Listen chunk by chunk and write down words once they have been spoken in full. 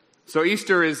So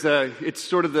Easter is it's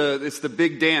the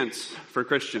big dance for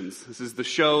Christians. This is the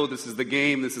show, this is the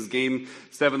game, this is Game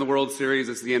 7 of the World Series,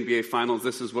 this is the NBA Finals.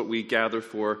 This is what we gather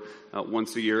for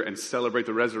once a year and celebrate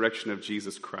the resurrection of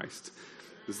Jesus Christ.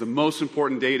 This is the most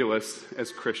important day to us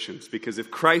as Christians, because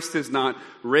if Christ is not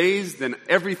raised, then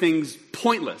everything's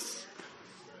pointless.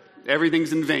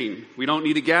 Everything's in vain. We don't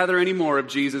need to gather anymore if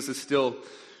Jesus is still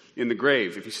in the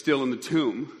grave, if he's still in the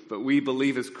tomb. But we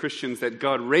believe as Christians that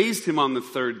God raised him on the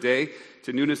third day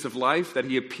to newness of life, that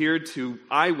he appeared to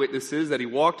eyewitnesses, that he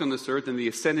walked on this earth and he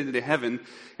ascended into heaven,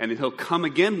 and that he'll come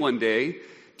again one day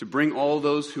to bring all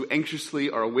those who anxiously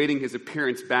are awaiting his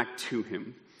appearance back to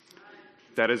him.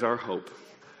 That is our hope.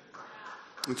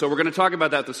 And so we're going to talk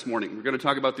about that this morning. We're going to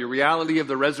talk about the reality of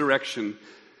the resurrection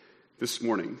this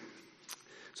morning.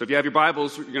 So if you have your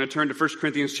Bibles, you're going to turn to 1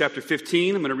 Corinthians chapter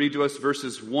 15. I'm going to read to us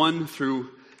verses 1 through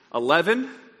 11.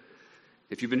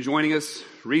 If you've been joining us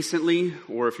recently,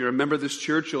 or if you're a member of this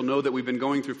church, you'll know that we've been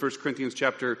going through 1 Corinthians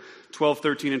chapter 12,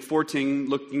 13, and 14,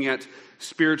 looking at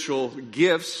spiritual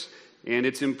gifts. And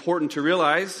it's important to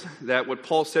realize that what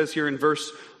Paul says here in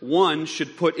verse 1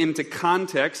 should put into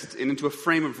context and into a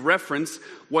frame of reference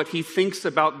what he thinks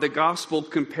about the gospel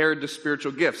compared to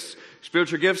spiritual gifts.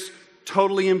 Spiritual gifts,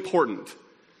 totally important.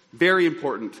 Very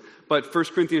important. But 1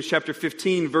 Corinthians chapter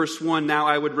 15, verse 1, now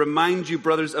I would remind you,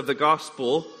 brothers, of the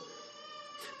gospel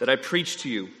that I preached to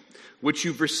you, which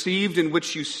you've received, in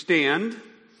which you stand,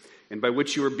 and by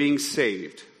which you are being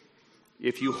saved,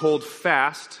 if you hold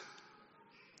fast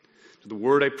to the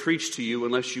word I preached to you,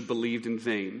 unless you believed in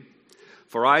vain.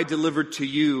 For I delivered to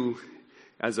you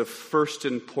as of first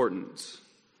importance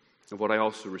of what I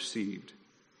also received,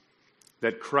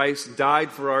 that Christ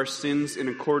died for our sins in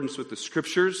accordance with the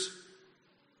Scriptures,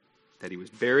 that he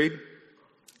was buried,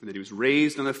 and that he was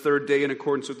raised on the third day in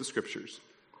accordance with the Scriptures,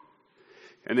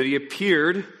 and that he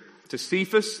appeared to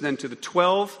Cephas, then to the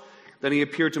 12, then he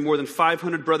appeared to more than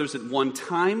 500 brothers at one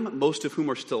time, most of whom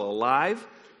are still alive,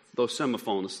 though some have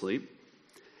fallen asleep.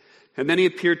 And then he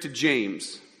appeared to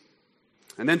James,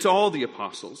 and then to all the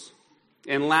apostles.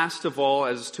 And last of all,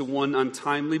 as to one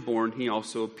untimely born, he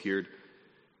also appeared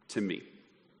to me.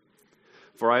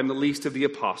 For I am the least of the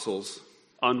apostles,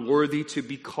 unworthy to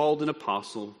be called an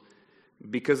apostle,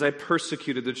 because I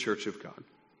persecuted the church of God.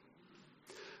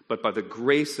 But by the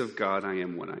grace of God I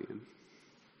am what I am.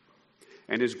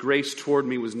 And his grace toward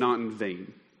me was not in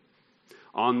vain.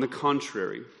 On the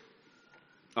contrary,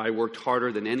 I worked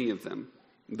harder than any of them,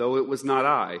 though it was not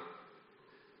I,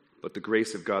 but the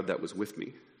grace of God that was with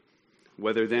me.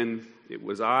 Whether then it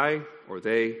was I or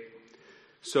they,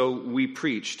 so we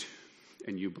preached,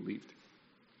 and you believed.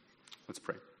 Let's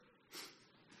pray.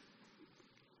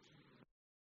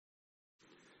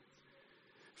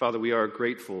 Father, we are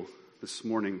grateful this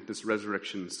morning, this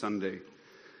Resurrection Sunday,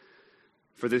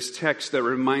 for this text that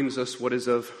reminds us what is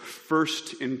of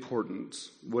first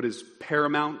importance, what is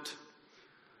paramount,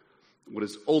 what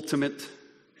is ultimate,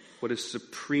 what is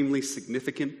supremely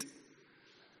significant,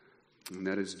 and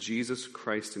that is Jesus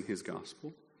Christ and his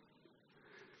gospel.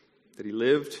 That he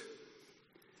lived,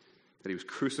 that he was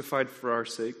crucified for our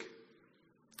sake,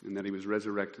 and that he was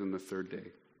resurrected on the third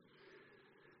day.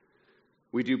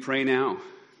 We do pray now,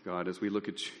 God, as we look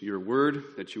at your word,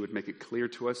 that you would make it clear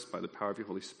to us by the power of your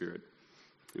Holy Spirit.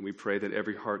 And we pray that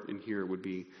every heart in here would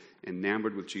be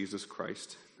enamored with Jesus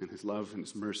Christ and his love and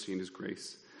his mercy and his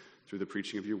grace through the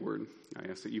preaching of your word. I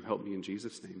ask that you help me in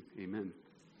Jesus' name. Amen.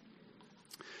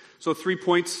 So 3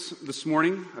 points this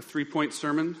morning, a 3-point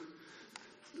sermon.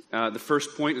 The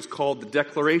first point is called the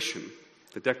declaration.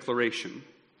 The declaration.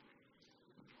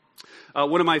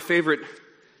 One of my favorite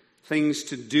things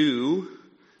to do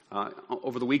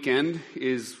over the weekend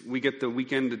is we get the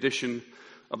weekend edition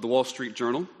of the Wall Street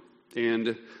Journal,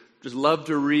 and just love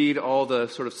to read all the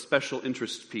sort of special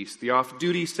interest piece, the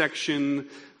off-duty section,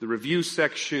 the review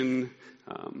section,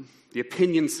 the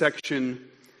opinion section,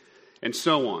 and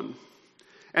so on.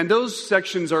 And those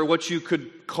sections are what you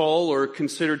could call or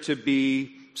consider to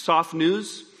be soft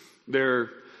news.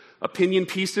 They're opinion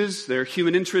pieces, they're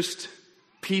human interest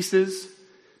pieces,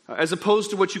 as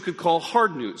opposed to what you could call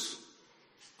hard news.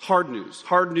 Hard news.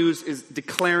 Hard news is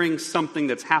declaring something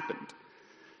that's happened.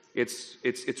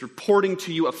 It's reporting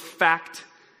to you a fact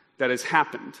that has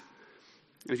happened.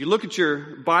 And if you look at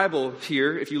your Bible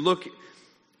here, if you look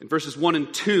in verses 1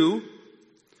 and 2,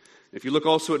 if you look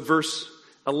also at verse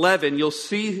 11, you'll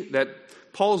see that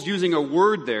Paul's using a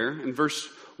word there in verse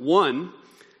 1.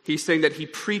 He's saying that he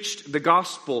preached the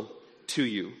gospel to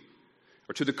you,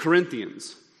 or to the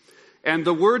Corinthians. And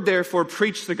the word there for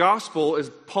preach the gospel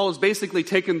is, Paul has basically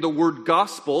taken the word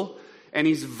gospel and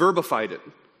he's verbified it.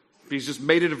 He's just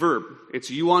made it a verb. It's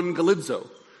euangelizo.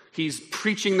 He's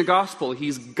preaching the gospel.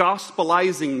 He's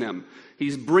gospelizing them.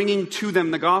 He's bringing to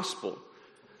them the gospel.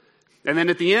 And then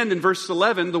at the end, in verse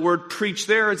 11, the word preach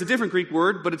there is a different Greek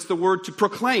word, but it's the word to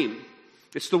proclaim.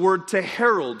 It's the word to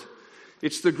herald.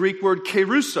 It's the Greek word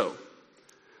keruso.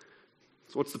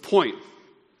 So what's the point?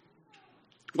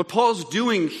 What Paul's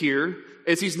doing here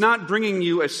is he's not bringing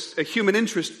you a human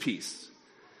interest piece.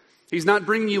 He's not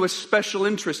bringing you a special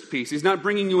interest piece. He's not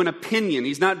bringing you an opinion.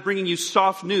 He's not bringing you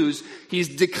soft news. He's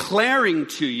declaring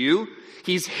to you,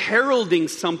 he's heralding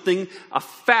something, a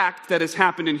fact that has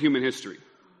happened in human history.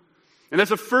 And that's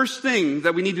the first thing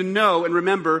that we need to know and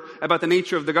remember about the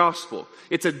nature of the gospel.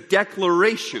 It's a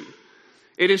declaration.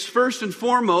 It is first and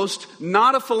foremost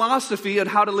not a philosophy on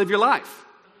how to live your life.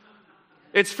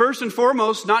 It's first and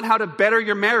foremost not how to better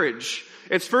your marriage.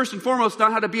 It's first and foremost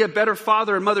not how to be a better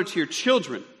father and mother to your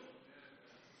children.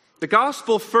 The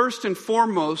gospel, first and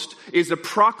foremost, is a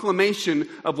proclamation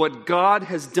of what God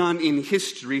has done in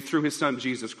history through his son,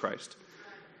 Jesus Christ.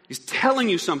 He's telling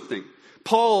you something.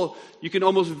 Paul, you can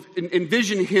almost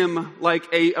envision him like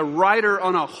a rider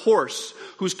on a horse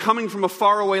who's coming from a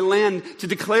faraway land to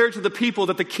declare to the people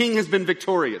that the king has been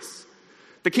victorious.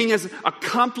 The king has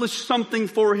accomplished something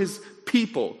for his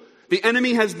people. The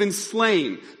enemy has been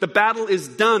slain. The battle is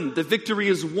done. The victory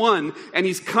is won. And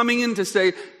he's coming in to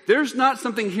say, there's not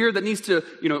something here that needs to,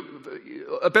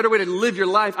 a better way to live your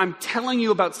life. I'm telling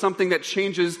you about something that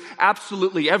changes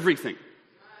absolutely everything.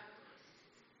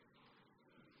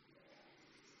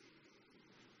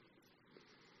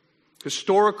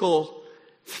 Historical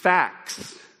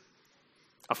facts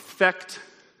affect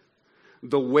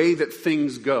the way that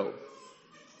things go.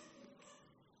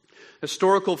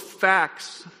 Historical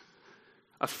facts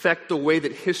affect the way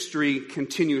that history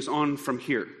continues on from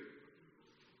here.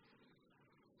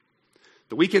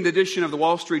 The weekend edition of the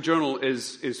Wall Street Journal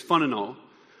is fun and all,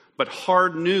 but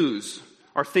hard news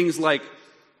are things like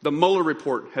the Mueller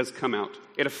report has come out.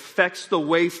 It affects the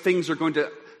way things are going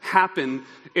to happen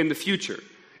in the future.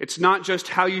 It's not just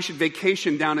how you should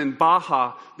vacation down in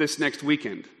Baja this next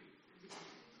weekend.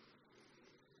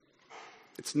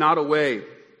 It's not a way,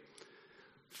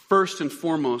 first and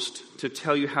foremost, to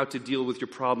tell you how to deal with your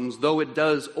problems, though it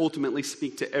does ultimately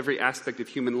speak to every aspect of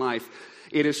human life.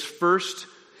 It is first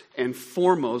and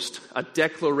foremost a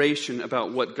declaration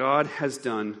about what God has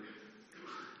done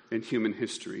in human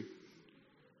history.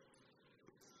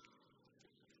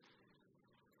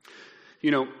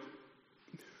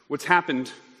 What's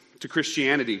happened to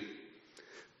Christianity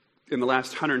in the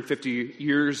last 150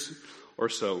 years or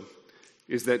so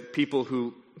is that people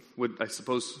who would, I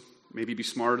suppose, maybe be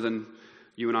smarter than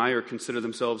you and I or consider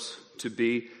themselves to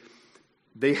be,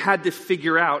 they had to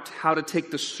figure out how to take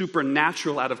the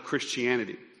supernatural out of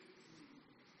Christianity.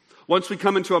 Once we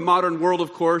come into a modern world,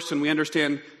 of course, and we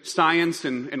understand science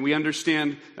and we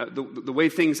understand the way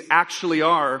things actually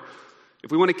are, if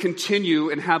we want to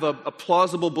continue and have a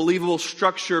plausible, believable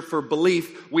structure for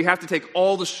belief, we have to take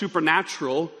all the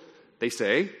supernatural, they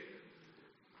say,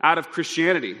 out of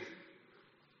Christianity.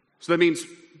 So that means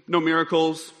no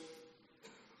miracles,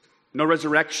 no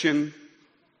resurrection,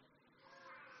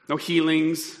 no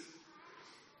healings,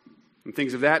 and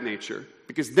things of that nature.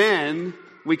 Because then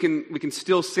we can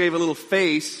still save a little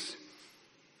face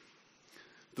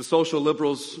the social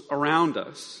liberals around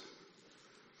us.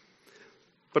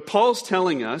 But Paul's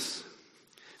telling us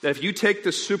that if you take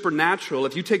the supernatural,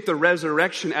 if you take the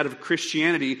resurrection out of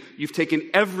Christianity, you've taken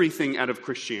everything out of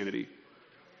Christianity.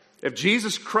 If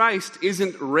Jesus Christ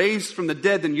isn't raised from the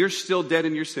dead, then you're still dead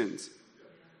in your sins.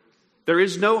 There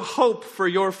is no hope for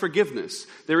your forgiveness.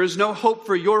 There is no hope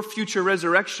for your future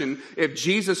resurrection if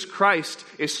Jesus Christ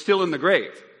is still in the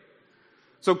grave.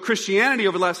 So Christianity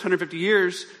over the last 150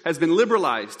 years has been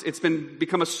liberalized. It's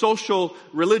become a social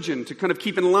religion to kind of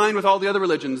keep in line with all the other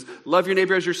religions. Love your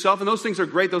neighbor as yourself. And those things are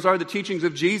great. Those are the teachings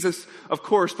of Jesus, of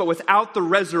course. But without the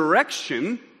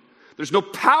resurrection, there's no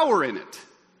power in it.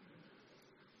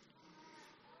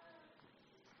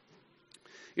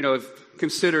 I've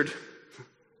considered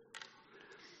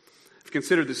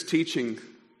this teaching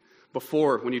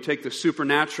before when you take the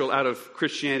supernatural out of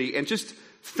Christianity and just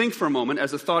think for a moment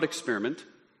as a thought experiment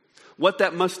what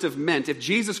that must have meant. If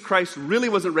Jesus Christ really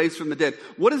wasn't raised from the dead,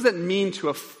 what does that mean to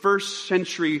a first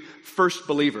century first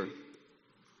believer?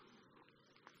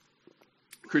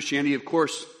 Christianity, of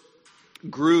course,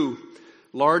 grew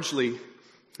largely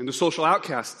into social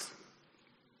outcasts,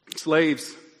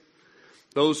 slaves,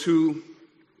 those who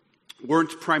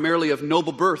weren't primarily of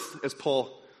noble birth, as Paul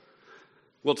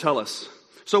will tell us.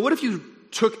 So what if you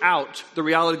took out the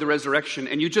reality of the resurrection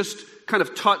and you just kind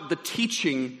of taught the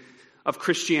teaching of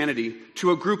Christianity to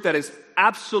a group that is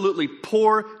absolutely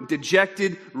poor,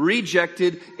 dejected,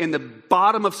 rejected in the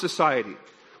bottom of society.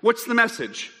 What's the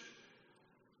message?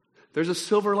 There's a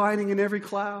silver lining in every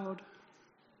cloud.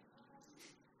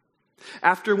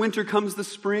 After winter comes the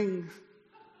spring.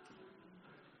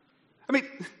 I mean,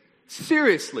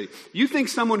 seriously, you think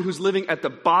someone who's living at the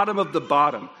bottom of the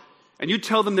bottom, and you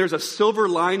tell them there's a silver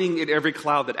lining in every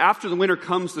cloud, that after the winter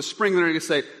comes the spring, they're going to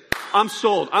say, I'm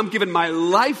sold. I'm giving my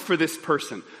life for this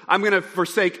person. I'm going to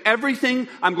forsake everything.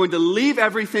 I'm going to leave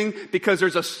everything because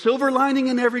there's a silver lining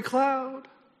in every cloud.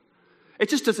 It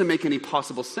just doesn't make any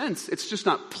possible sense. It's just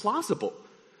not plausible.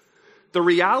 The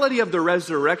reality of the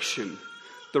resurrection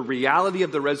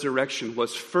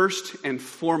was first and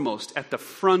foremost at the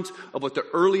front of what the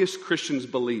earliest Christians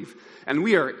believe. And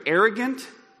we are arrogant,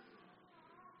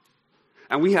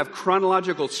 and we have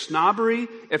chronological snobbery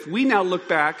if we now look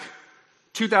back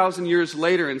 2,000 years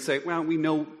later and say,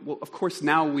 well, of course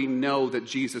now we know that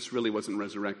Jesus really wasn't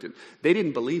resurrected. They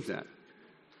didn't believe that.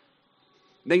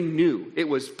 They knew it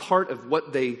was part of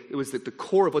it was at the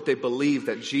core of what they believed,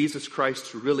 that Jesus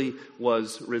Christ really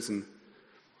was risen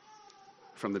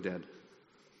from the dead.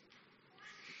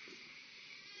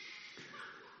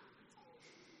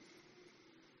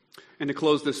 And to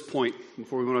close this point,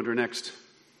 before we go on to our next,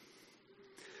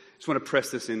 I just want to press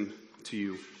this in to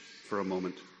you for a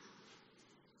moment.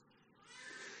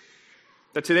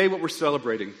 That today what we're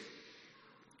celebrating,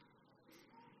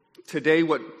 today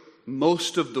what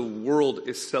most of the world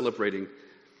is celebrating,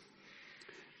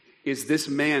 is this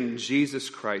man, Jesus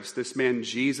Christ, this man,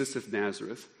 Jesus of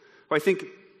Nazareth, who I think,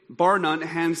 bar none,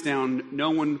 hands down, no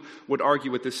one would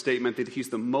argue with this statement that he's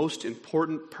the most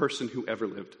important person who ever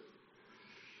lived.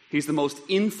 He's the most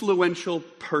influential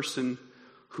person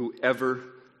who ever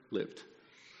lived.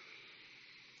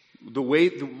 The way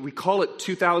we call it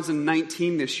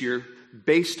 2019 this year,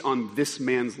 based on this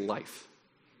man's life.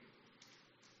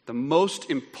 The most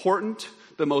important,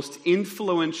 the most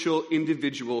influential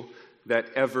individual that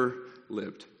ever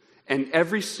lived. And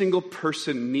every single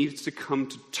person needs to come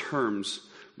to terms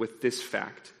with this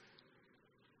fact,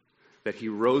 that he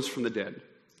rose from the dead.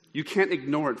 You can't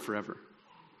ignore it forever.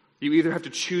 You either have to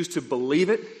choose to believe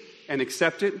it and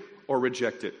accept it or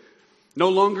reject it. No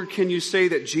longer can you say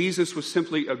that Jesus was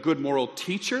simply a good moral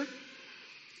teacher.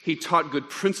 He taught good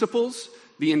principles.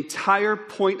 The entire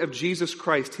point of Jesus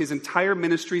Christ, his entire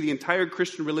ministry, the entire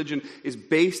Christian religion is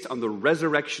based on the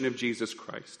resurrection of Jesus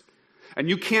Christ. And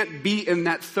you can't be in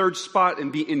that third spot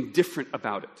and be indifferent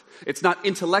about it. It's not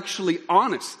intellectually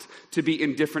honest to be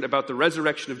indifferent about the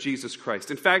resurrection of Jesus Christ.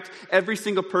 In fact, every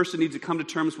single person needs to come to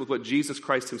terms with what Jesus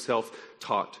Christ himself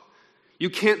taught. You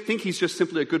can't think he's just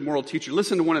simply a good moral teacher.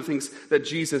 Listen to one of the things that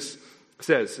Jesus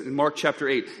says in Mark chapter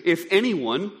 8. If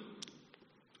anyone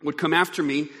would come after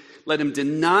me, let him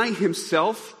deny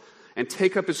himself and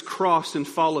take up his cross and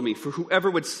follow me. For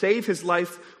whoever would save his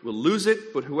life will lose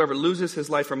it, but whoever loses his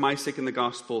life for my sake in the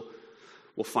gospel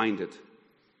will find it.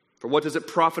 For what does it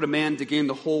profit a man to gain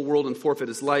the whole world and forfeit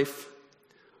his life?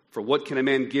 For what can a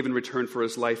man give in return for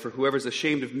his life? For whoever is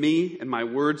ashamed of me and my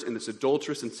words in this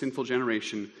adulterous and sinful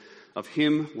generation, of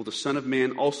him will the Son of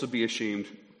Man also be ashamed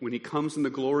when he comes in the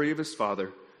glory of his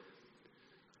Father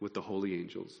with the holy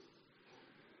angels.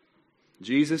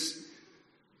 Jesus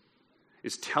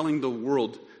is telling the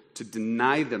world to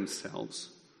deny themselves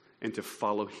and to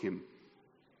follow him.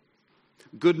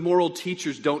 Good moral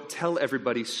teachers don't tell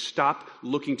everybody, stop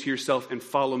looking to yourself and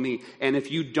follow me. And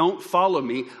if you don't follow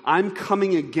me, I'm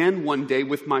coming again one day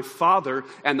with my Father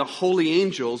and the holy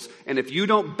angels. And if you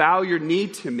don't bow your knee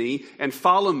to me and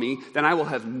follow me, then I will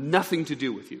have nothing to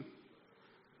do with you.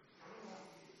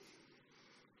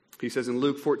 He says in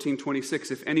Luke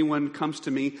 14:26, if anyone comes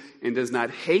to me and does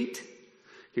not hate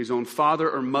his own father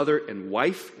or mother and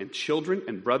wife and children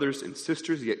and brothers and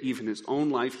sisters, yet even his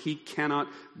own life, he cannot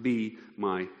be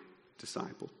my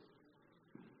disciple.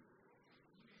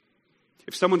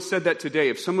 If someone said that today,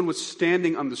 if someone was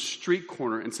standing on the street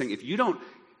corner and saying, if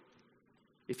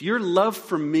your love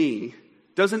for me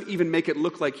doesn't even make it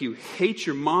look like you hate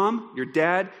your mom, your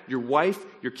dad, your wife,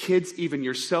 your kids, even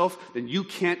yourself, then you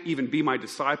can't even be my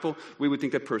disciple, we would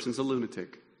think that person's a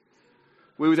lunatic.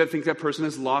 We would think that person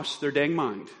has lost their dang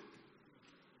mind.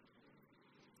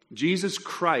 Jesus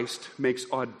Christ makes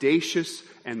audacious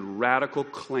and radical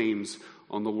claims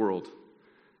on the world.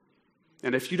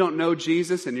 And if you don't know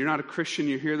Jesus and you're not a Christian,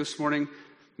 you're here this morning,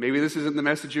 maybe this isn't the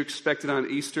message you expected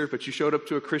on Easter, but you showed up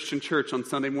to a Christian church on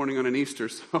Sunday morning on an Easter,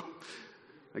 so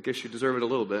I guess you deserve it a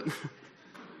little bit.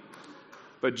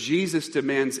 But Jesus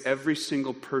demands every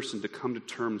single person to come to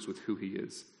terms with who he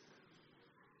is.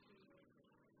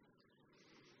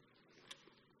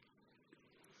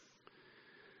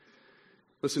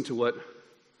 Listen to what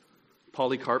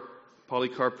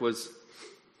Polycarp was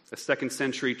a 2nd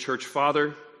century church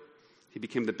father. He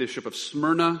became the bishop of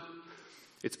Smyrna.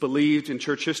 It's believed in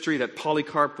church history that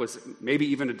Polycarp was maybe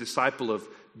even a disciple of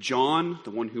John,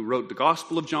 the one who wrote the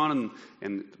Gospel of John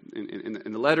and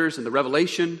the letters and the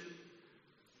Revelation.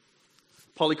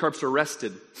 Polycarp's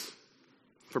arrested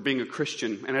for being a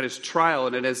Christian, and at his trial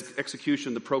and at his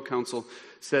execution, the proconsul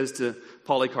says to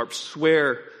Polycarp,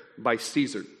 "Swear by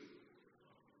Caesar."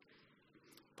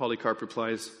 Polycarp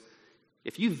replies,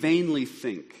 "If you vainly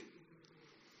think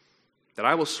that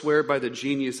I will swear by the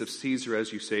genius of Caesar,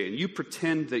 as you say, and you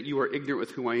pretend that you are ignorant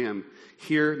with who I am,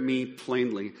 hear me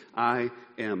plainly. I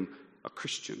am a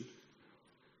Christian."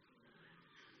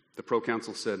 The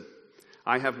proconsul said,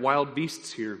 "I have wild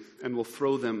beasts here, and will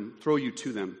throw you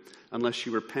to them, unless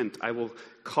you repent. I will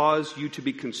cause you to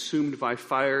be consumed by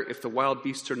fire if the wild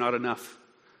beasts are not enough,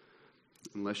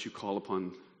 unless you call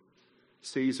upon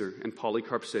Caesar." And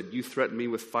Polycarp said, "You threaten me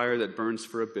with fire that burns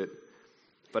for a bit,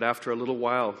 but after a little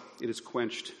while it is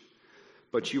quenched.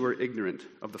 But you are ignorant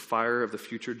of the fire of the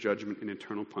future judgment and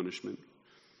eternal punishment,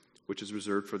 which is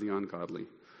reserved for the ungodly.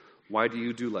 Why do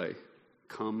you delay?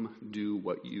 Come, do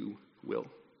what you will."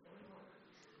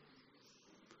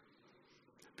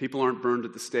 People aren't burned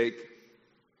at the stake.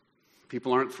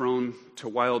 People aren't thrown to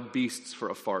wild beasts for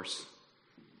a farce.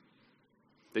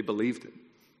 They believed it.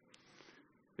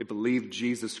 They believed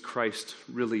Jesus Christ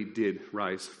really did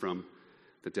rise from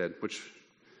the dead, which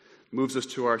moves us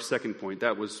to our second point.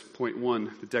 That was point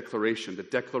one, the declaration. The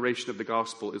declaration of the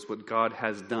gospel is what God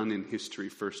has done in history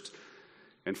first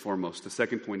and foremost. The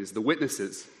second point is the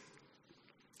witnesses.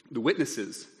 The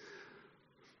witnesses.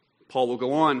 Paul will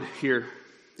go on here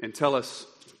and tell us,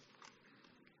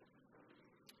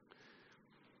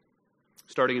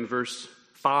 starting in verse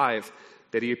 5,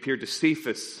 that he appeared to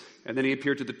Cephas, and then he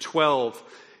appeared to the 12,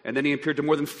 and then he appeared to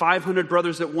more than 500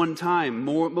 brothers at one time,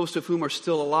 most of whom are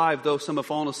still alive, though some have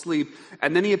fallen asleep.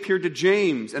 And then he appeared to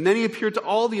James, and then he appeared to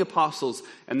all the apostles,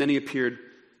 and then he appeared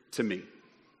to me. Do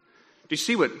you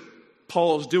see what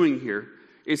Paul's doing here?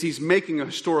 Is he's making a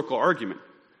historical argument.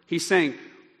 He's saying,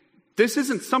 this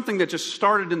isn't something that just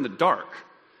started in the dark.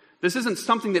 This isn't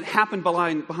something that happened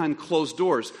behind closed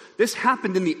doors. This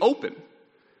happened in the open.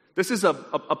 This is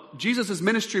Jesus'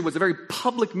 ministry was a very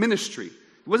public ministry.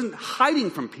 He wasn't hiding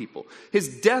from people.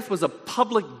 His death was a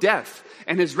public death,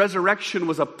 and his resurrection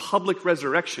was a public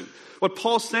resurrection. What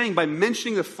Paul's saying by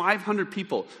mentioning the 500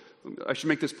 people, I should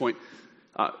make this point,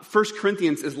 1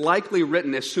 Corinthians is likely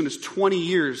written as soon as 20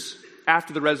 years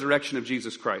after the resurrection of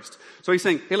Jesus Christ. So he's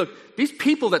saying, hey, look, these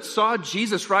people that saw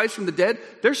Jesus rise from the dead,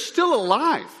 they're still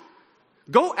alive.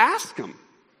 Go ask them.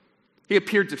 He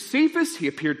appeared to Cephas, he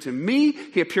appeared to me,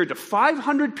 he appeared to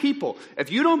 500 people. If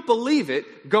you don't believe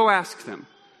it, go ask them.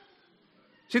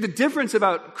 See, the difference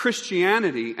about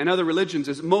Christianity and other religions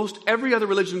is every other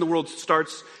religion in the world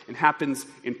starts and happens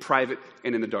in private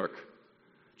and in the dark.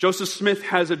 Joseph Smith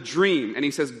has a dream, and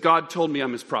he says, God told me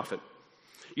I'm his prophet.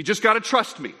 You just got to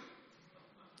trust me.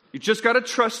 You just got to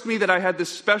trust me that I had this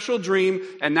special dream,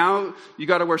 and now you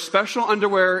got to wear special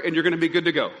underwear, and you're going to be good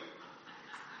to go.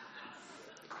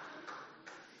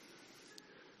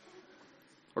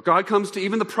 Or God comes to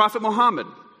even the prophet Muhammad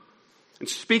and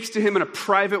speaks to him in a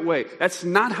private way. That's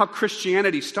not how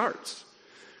Christianity starts.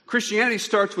 Christianity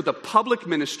starts with a public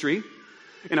ministry,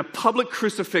 in a public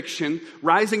crucifixion,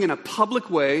 rising in a public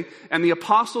way, and the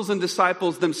apostles and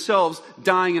disciples themselves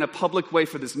dying in a public way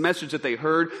for this message that they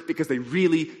heard because they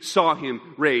really saw him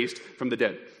raised from the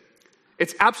dead.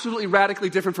 It's absolutely radically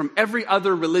different from every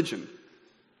other religion.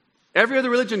 Every other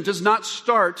religion does not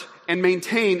start and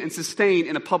maintain and sustain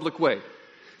in a public way.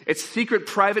 It's secret,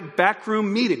 private,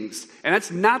 backroom meetings. And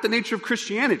that's not the nature of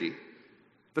Christianity.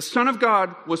 The Son of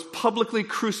God was publicly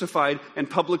crucified and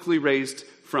publicly raised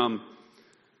from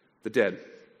the dead.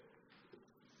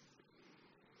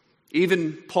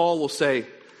 Even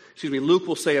Luke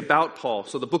will say about Paul.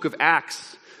 So the book of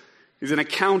Acts is an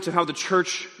account of how the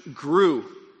church grew.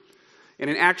 And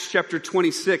in Acts chapter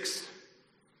 26,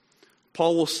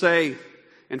 Paul will say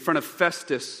in front of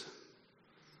Festus,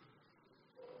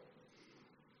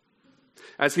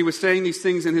 as he was saying these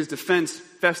things in his defense,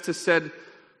 Festus said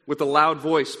with a loud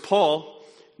voice, Paul,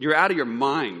 you're out of your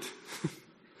mind.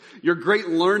 Your great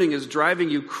learning is driving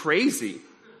you crazy.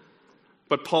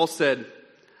 But Paul said,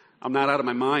 I'm not out of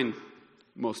my mind,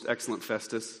 most excellent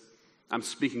Festus. I'm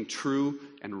speaking true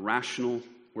and rational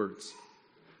words.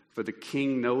 For the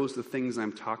king knows the things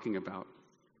I'm talking about,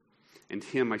 and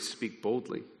him I speak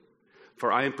boldly.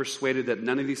 For I am persuaded that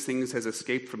none of these things has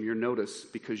escaped from your notice,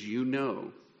 because you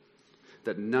know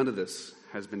that none of this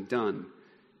has been done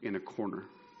in a corner.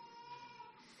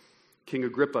 King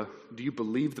Agrippa, do you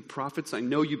believe the prophets? I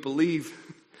know you believe.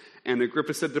 And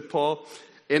Agrippa said to Paul,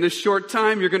 in a short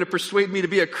time, you're going to persuade me to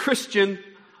be a Christian.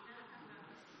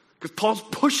 Because Paul's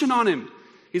pushing on him.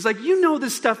 He's like, you know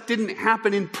this stuff didn't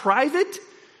happen in private.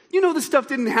 You know this stuff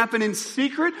didn't happen in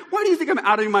secret. Why do you think I'm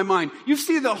out of my mind? You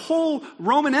see the whole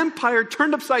Roman Empire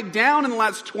turned upside down in the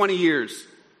last 20 years.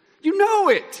 You know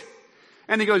it.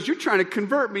 And he goes, you're trying to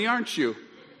convert me, aren't you?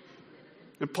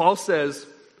 And Paul says,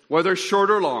 whether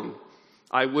short or long,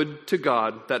 I would to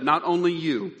God that not only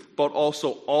you, but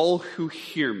also all who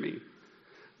hear me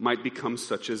might become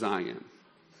such as I am.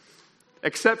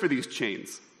 Except for these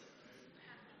chains.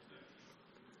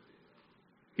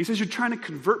 He says, you're trying to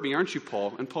convert me, aren't you,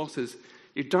 Paul? And Paul says,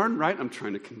 you're darn right I'm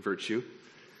trying to convert you.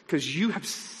 Because you've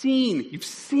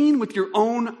seen with your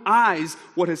own eyes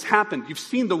what has happened. You've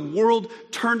seen the world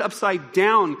turned upside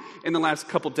down in the last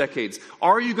couple decades.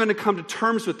 Are you going to come to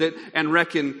terms with it and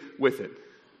reckon with it?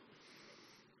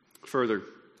 Further,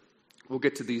 we'll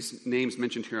get to these names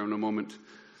mentioned here in a moment,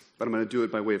 but I'm going to do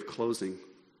it by way of closing.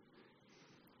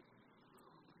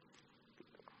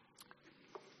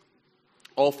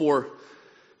 All four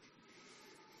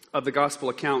of the gospel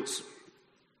accounts,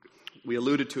 we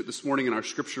alluded to it this morning in our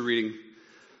scripture reading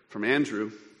from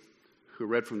Andrew, who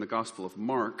read from the Gospel of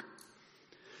Mark.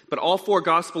 But all four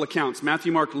gospel accounts,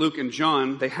 Matthew, Mark, Luke, and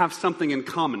John, they have something in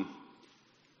common.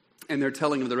 And they're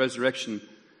telling of the resurrection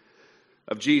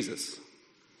of Jesus.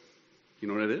 You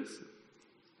know what it is?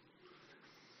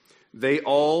 They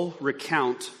all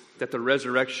recount that the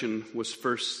resurrection was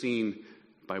first seen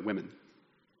by women.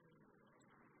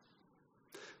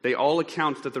 They all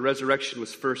account that the resurrection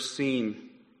was first seen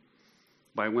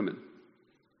by women.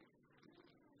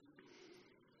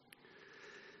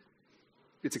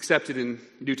 It's accepted in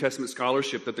New Testament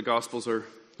scholarship that the Gospels are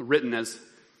written as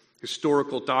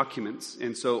historical documents.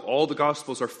 And so all the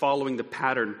Gospels are following the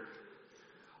pattern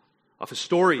of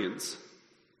historians.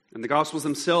 And the Gospels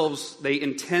themselves, they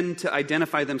intend to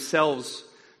identify themselves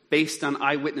based on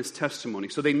eyewitness testimony.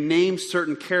 So they name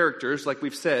certain characters, like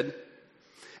we've said,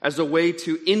 as a way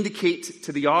to indicate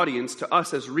to the audience, to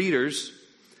us as readers,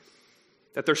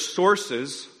 that their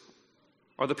sources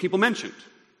are the people mentioned.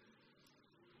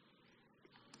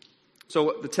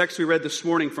 So the text we read this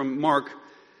morning from Mark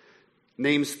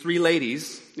names three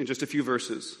ladies in just a few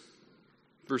verses.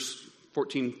 Verse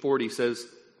 1440 says,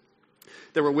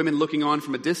 there were women looking on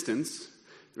from a distance.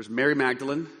 There was Mary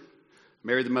Magdalene,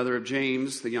 Mary the mother of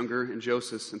James the younger, and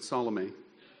Joseph, and Salome.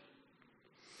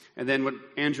 And then what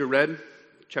Andrew read,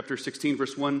 chapter 16,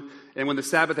 verse 1, and when the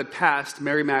Sabbath had passed,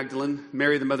 Mary Magdalene,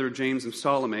 Mary the mother of James, and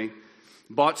Salome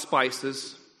bought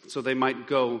spices so they might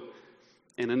go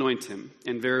and anoint him.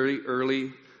 And very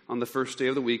early on the first day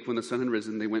of the week, when the sun had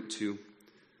risen, they went to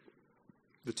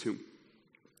the tomb.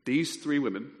 These three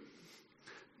women,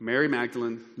 Mary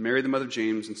Magdalene, Mary the mother of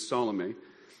James, and Salome,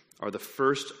 are the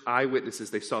first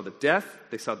eyewitnesses. They saw the death,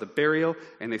 they saw the burial,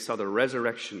 and they saw the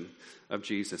resurrection of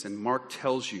Jesus. And Mark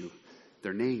tells you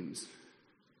their names.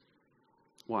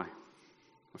 Why?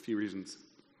 A few reasons.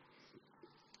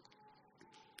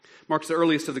 Mark's the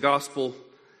earliest of the gospel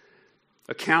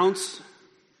accounts,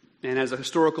 and as a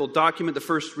historical document, the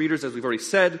first readers, as we've already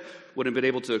said, would have been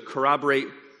able to corroborate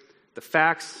the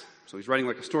facts. So he's writing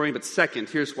like a historian. But second,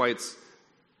 here's why it's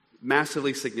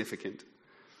massively significant.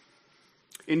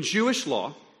 In Jewish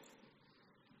law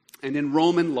and in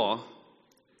Roman law,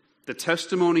 the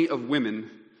testimony of women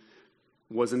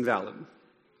was invalid.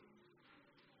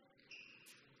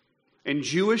 In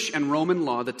Jewish and Roman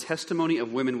law, the testimony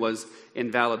of women was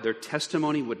invalid. Their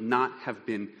testimony would not have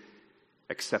been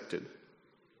accepted.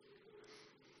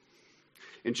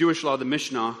 In Jewish law, the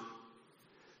Mishnah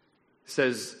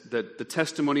says that the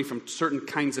testimony from certain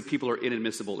kinds of people are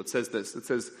inadmissible. It says this. It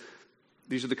says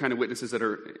these are the kind of witnesses that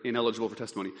are ineligible for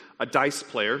testimony. A dice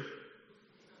player,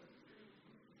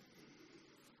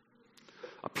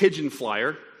 a pigeon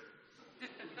flyer,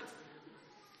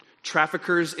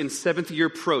 traffickers in seventh-year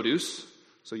produce,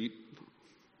 and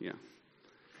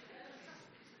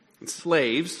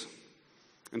slaves,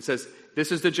 and says,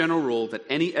 this is the general rule that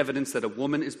any evidence that a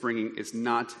woman is bringing is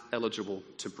not eligible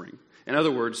to bring. In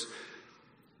other words,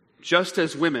 just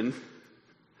as women,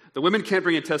 the women can't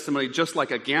bring a testimony just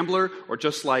like a gambler or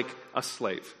just like a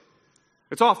slave.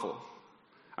 It's awful.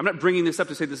 I'm not bringing this up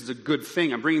to say this is a good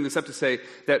thing. I'm bringing this up to say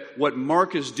that what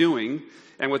Mark is doing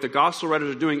and what the gospel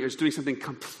writers are doing is doing something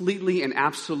completely and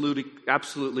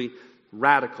absolutely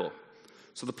radical.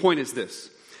 So the point is this,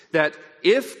 that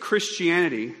if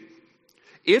Christianity,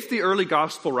 if the early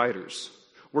gospel writers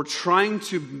were trying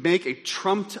to make a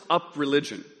trumped up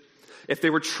religion, if they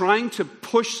were trying to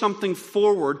push something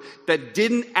forward that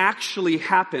didn't actually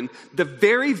happen, the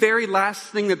very, very last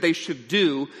thing that they should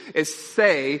do is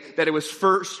say that it was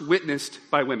first witnessed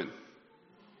by women.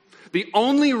 The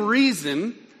only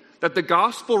reason that the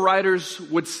gospel writers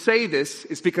would say this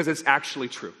is because it's actually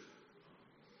true.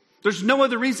 There's no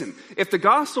other reason. If the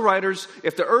gospel writers,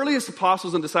 if the earliest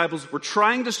apostles and disciples were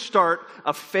trying to start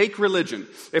a fake religion,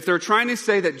 if they were trying to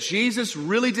say that Jesus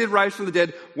really did rise from the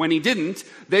dead when he didn't,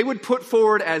 they would put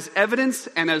forward as evidence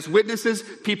and as witnesses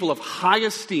people of high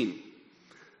esteem.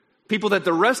 People that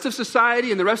the rest of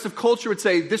society and the rest of culture would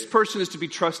say, this person is to be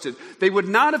trusted. They would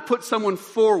not have put someone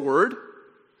forward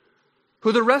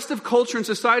who the rest of culture and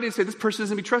society would say, this person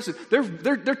isn't to be trusted.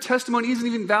 Their testimony isn't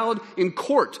even valid in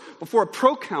court before a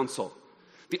proconsul.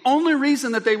 The only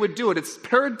reason that they would do it, it's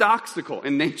paradoxical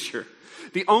in nature.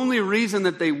 The only reason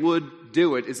that they would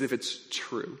do it is if it's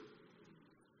true.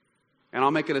 And I'll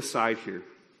make it aside here.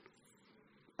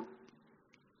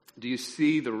 Do you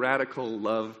see the radical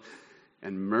love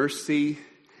and mercy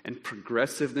and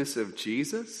progressiveness of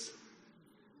Jesus?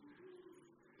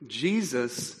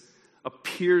 Jesus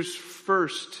appears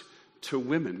first to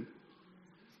women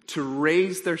to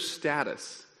raise their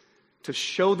status, to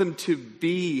show them to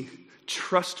be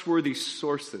trustworthy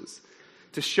sources,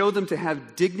 to show them to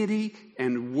have dignity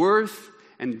and worth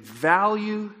and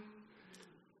value.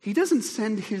 He doesn't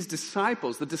send his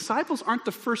disciples. The disciples aren't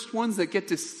the first ones that get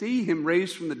to see him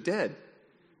raised from the dead.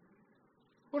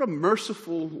 What a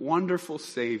merciful, wonderful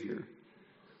Savior.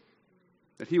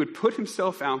 That he would put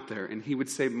himself out there and he would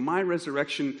say, my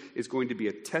resurrection is going to be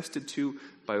attested to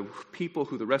by people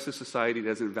who the rest of society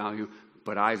doesn't value,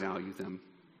 but I value them.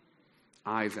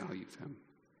 I value them.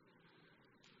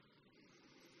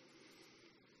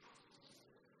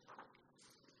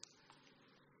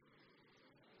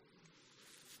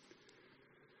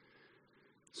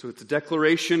 So it's a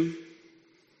declaration.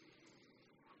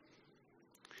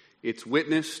 It's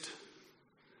witnessed.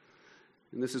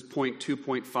 And this is point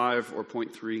 2.5 or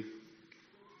point 3,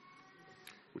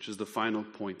 which is the final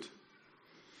point.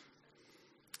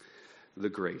 The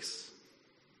grace.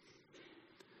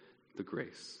 The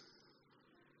grace.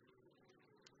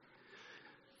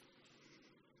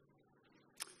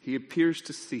 He appears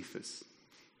to Cephas.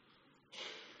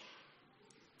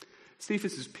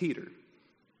 Cephas is Peter.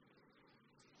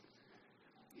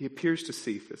 He appears to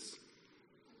Cephas.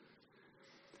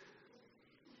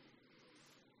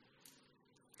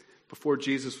 Before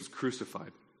Jesus was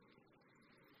crucified,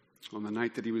 on the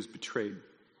night that he was betrayed,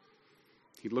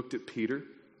 he looked at Peter,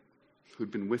 who'd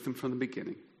been with him from the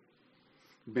beginning,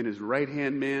 been his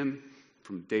right-hand man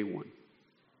from day one.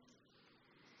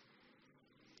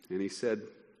 And he said,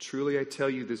 truly I tell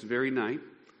you, this very night,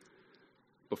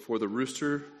 before the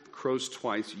rooster crows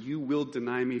twice, you will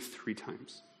deny me 3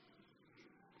 times.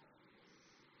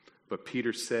 But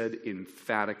Peter said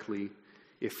emphatically,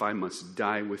 if I must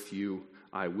die with you,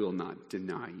 I will not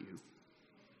deny you.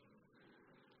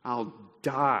 I'll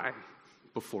die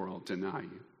before I'll deny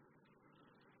you.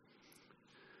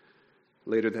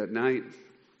 Later that night,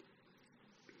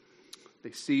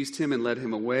 they seized him and led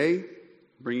him away,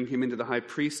 bringing him into the high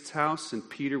priest's house, and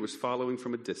Peter was following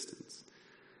from a distance.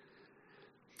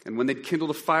 And when they'd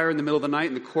kindled a fire in the middle of the night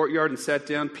in the courtyard and sat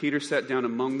down, Peter sat down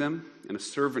among them, and a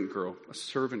servant girl,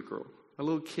 a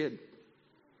little kid,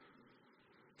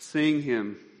 seeing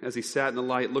him as he sat in the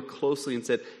light, looked closely and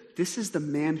said, this is the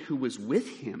man who was with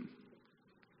him.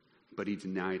 But he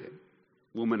denied it.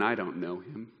 Woman, I don't know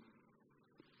him.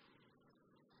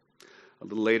 A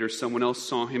little later, someone else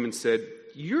saw him and said,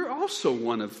 you're also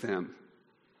one of them.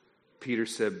 Peter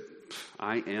said,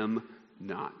 I am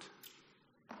not.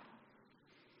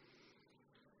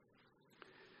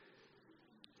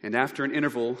 And after an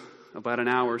interval, about an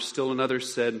hour, still another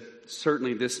said,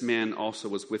 certainly this man also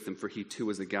was with him, for he too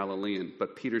was a Galilean.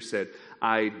 But Peter said,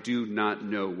 I do not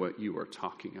know what you are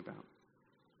talking about.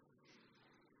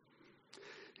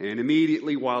 And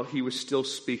immediately while he was still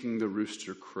speaking, the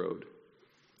rooster crowed.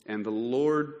 And the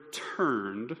Lord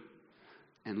turned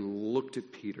and looked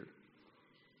at Peter.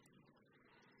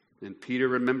 And Peter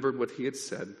remembered what he had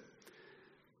said.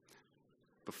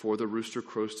 Before the rooster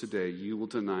crows today, you will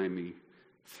deny me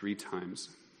 3 times.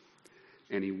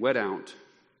 And he went out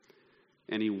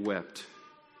and he wept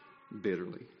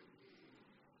bitterly.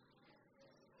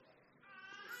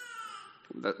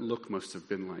 That look must have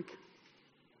been like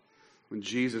when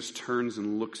Jesus turns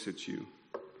and looks at you.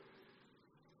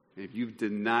 If you've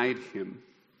denied him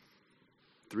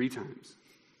 3 times,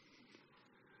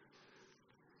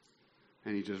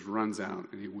 and he just runs out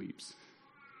and he weeps.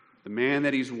 The man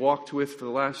that he's walked with for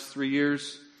the last 3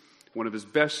 years, one of his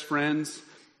best friends,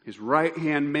 His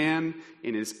right-hand man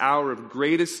in his hour of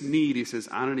greatest need, he says,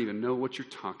 I don't even know what you're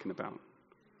talking about.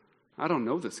 I don't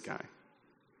know this guy.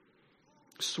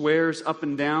 Swears up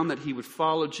and down that he would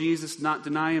follow Jesus, not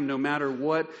deny him no matter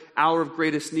what. Hour of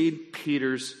greatest need,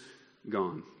 Peter's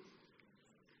gone.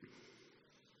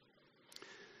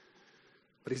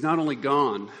 But he's not only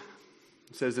gone.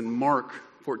 It says in Mark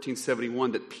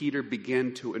 14:71 that Peter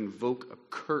began to invoke a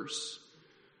curse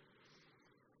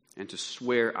and to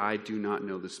swear, I do not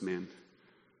know this man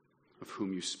of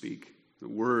whom you speak. The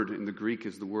word in the Greek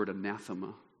is the word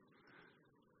anathema.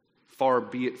 Far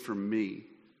be it from me,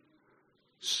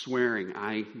 swearing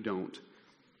I don't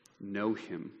know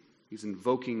him. He's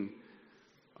invoking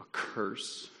a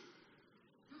curse.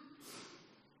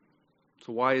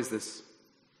 So why is this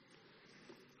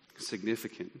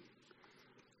significant?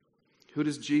 Who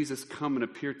does Jesus come and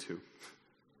appear to?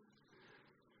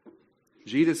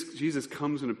 Jesus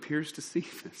comes and appears to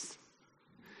Cephas.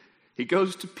 He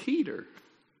goes to Peter.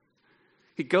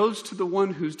 He goes to the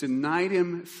one who's denied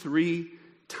him 3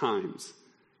 times.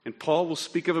 And Paul will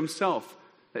speak of himself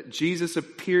that Jesus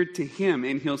appeared to him,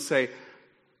 and he'll say,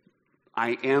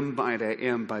 I am by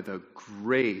the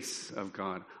grace of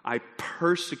God. I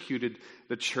persecuted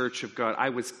the church of God. I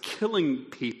was killing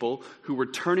people who were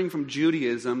turning from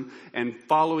Judaism and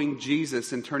following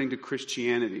Jesus and turning to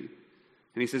Christianity.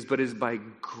 And he says, but it is by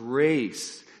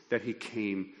grace that he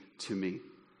came to me.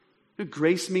 What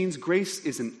grace means? Grace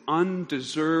is an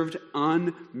undeserved,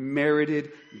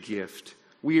 unmerited gift.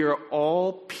 We are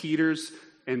all Peter's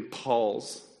and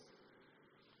Paul's.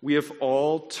 We have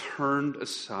all turned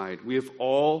aside. We have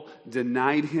all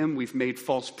denied him. We've made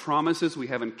false promises. We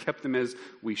haven't kept them as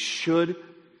we should.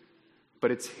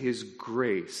 But it's his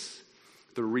grace.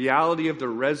 The reality of the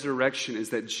resurrection is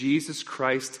that Jesus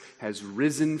Christ has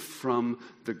risen from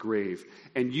the grave.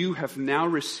 And you have now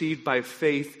received by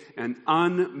faith an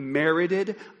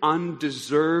unmerited,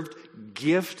 undeserved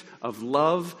gift of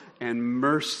love and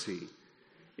mercy.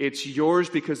 It's yours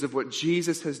because of what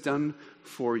Jesus has done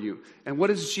for you. And what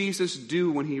does Jesus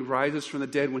do when he rises from the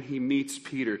dead, when he meets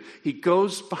Peter? He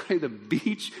goes by the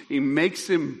beach, he makes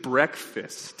him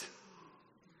breakfast.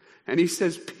 And he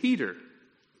says, Peter,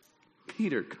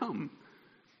 come.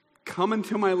 Come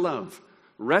into my love.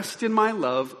 Rest in my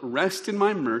love, rest in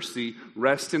my mercy,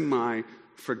 rest in my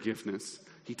forgiveness.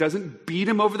 He doesn't beat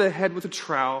him over the head with a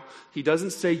trowel. He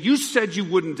doesn't say, you said you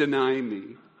wouldn't deny me.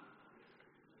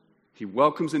 He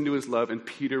welcomes into his love, and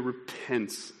Peter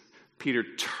repents. Peter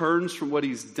turns from what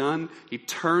he's done. He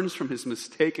turns from his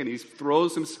mistake, and he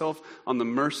throws himself on the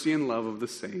mercy and love of the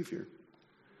Savior.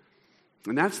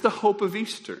 And that's the hope of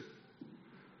Easter.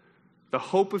 The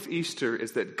hope of Easter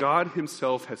is that God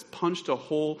himself has punched a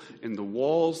hole in the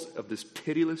walls of this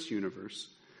pitiless universe,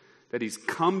 that he's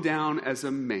come down as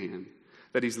a man,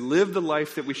 that he's lived the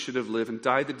life that we should have lived and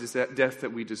died the death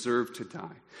that we deserve to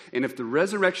die. And if the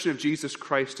resurrection of Jesus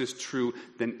Christ is true,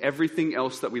 then everything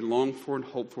else that we long for and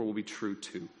hope for will be true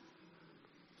too.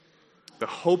 The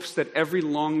hopes that every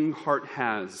longing heart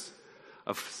has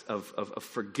of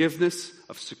forgiveness,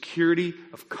 of security,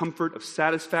 of comfort, of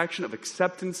satisfaction, of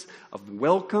acceptance, of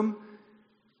welcome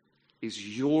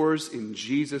is yours in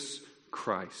Jesus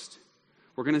Christ.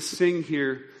 We're going to sing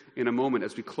here in a moment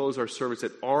as we close our service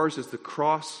that ours is the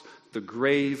cross, the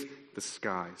grave, the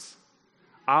skies.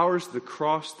 Ours, the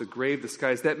cross, the grave, the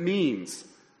skies. That means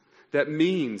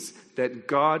that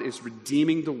God is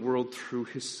redeeming the world through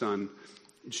his Son,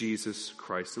 Jesus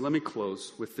Christ. And let me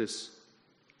close with this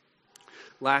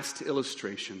last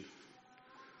illustration.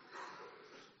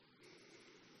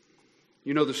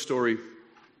 You know the story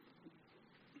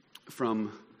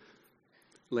from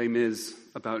Les Mis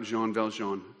about Jean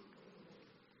Valjean.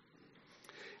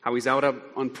 How he's out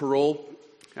on parole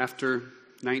after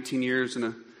 19 years in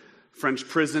a French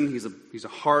prison. He's a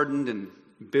hardened and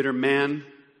bitter man.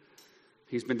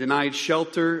 He's been denied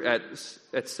shelter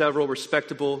at several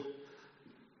respectable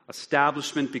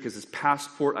establishments because his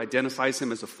passport identifies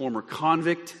him as a former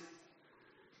convict.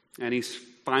 And he's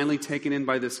finally taken in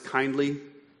by this kindly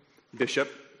bishop.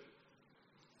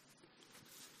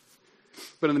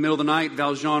 But in the middle of the night,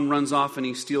 Valjean runs off and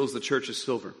he steals the church's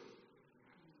silver.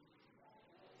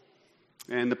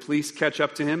 And the police catch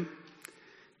up to him.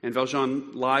 And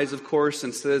Valjean lies, of course,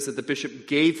 and says that the bishop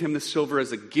gave him the silver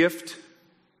as a gift.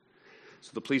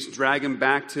 So the police drag him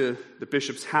back to the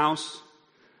bishop's house,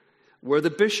 where the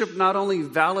bishop not only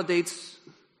validates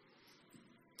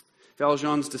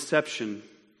Valjean's deception,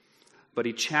 but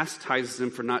he chastises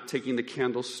him for not taking the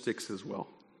candlesticks as well.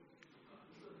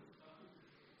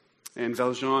 And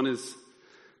Valjean is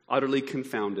utterly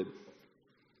confounded.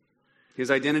 His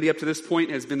identity up to this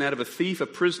point has been that of a thief, a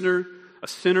prisoner, a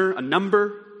sinner, a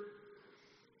number.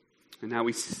 And now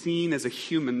he's seen as a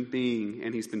human being,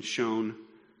 and he's been shown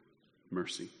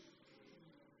mercy.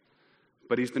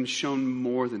 But he's been shown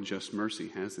more than just mercy,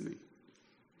 hasn't he?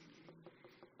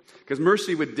 Because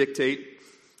mercy would dictate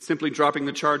simply dropping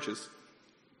the charges.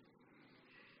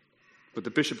 But the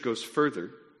bishop goes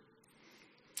further.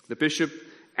 The bishop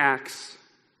acts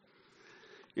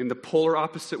in the polar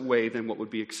opposite way than what would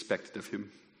be expected of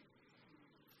him.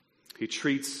 He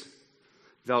treats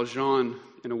Valjean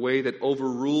in a way that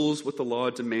overrules what the law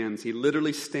demands. He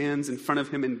literally stands in front of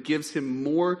him and gives him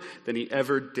more than he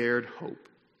ever dared hope.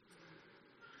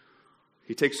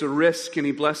 He takes a risk and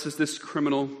he blesses this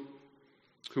criminal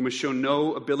whom has shown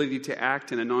no ability to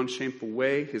act in a non-shameful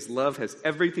way. His love has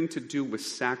everything to do with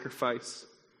sacrifice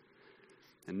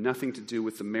and nothing to do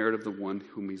with the merit of the one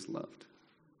whom he's loved.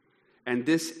 And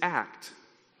this act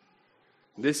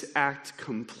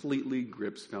completely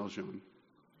grips Valjean.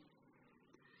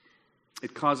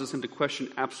 It causes him to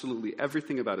question absolutely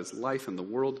everything about his life and the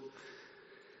world.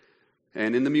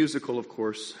 And in the musical, of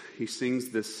course, he sings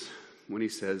this when he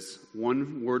says,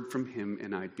 "One word from him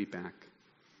and I'd be back,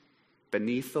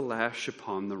 beneath the lash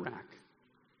upon the rack.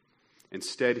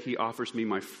 Instead, he offers me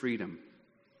my freedom.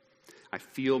 I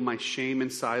feel my shame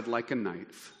inside like a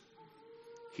knife.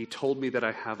 He told me that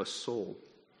I have a soul.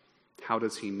 How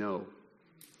does he know?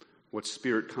 What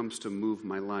spirit comes to move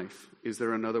my life? Is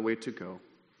there another way to go?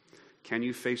 Can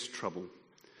you face trouble?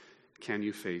 Can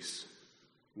you face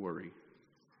worry?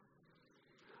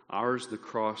 Ours the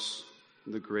cross,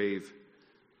 the grave,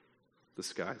 the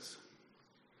skies.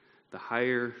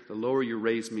 The lower you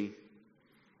raise me,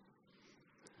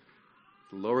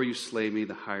 the lower you slay me,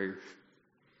 the higher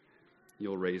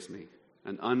you'll raise me.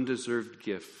 An undeserved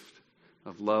gift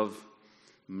of love,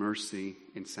 mercy,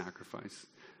 and sacrifice.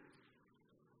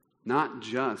 Not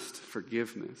just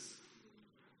forgiveness,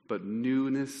 but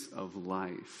newness of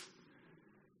life.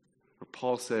 Where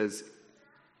Paul says,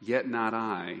 "Yet not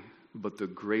I, but the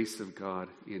grace of God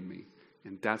in me."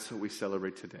 And that's what we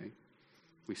celebrate today.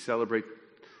 We celebrate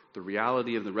the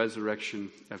reality of the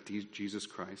resurrection of Jesus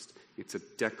Christ. It's a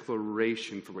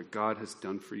declaration for what God has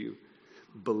done for you.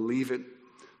 Believe it,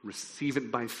 receive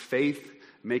it by faith,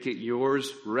 make it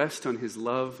yours, rest on his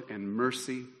love and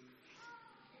mercy.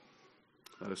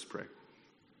 Let us pray.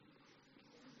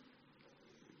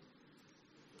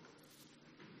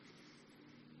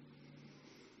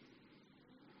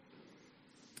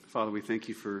 Father, we thank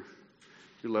you for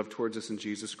your love towards us in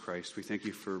Jesus Christ. We thank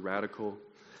you for radical,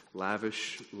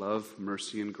 lavish love,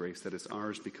 mercy, and grace that is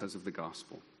ours because of the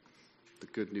gospel, the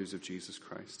good news of Jesus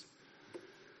Christ.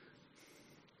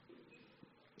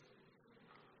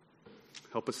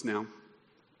 Help us now.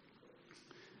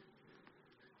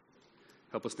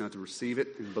 Help us now to receive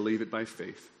it and believe it by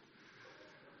faith.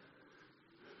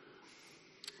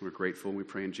 We're grateful and we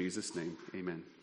pray in Jesus' name. Amen.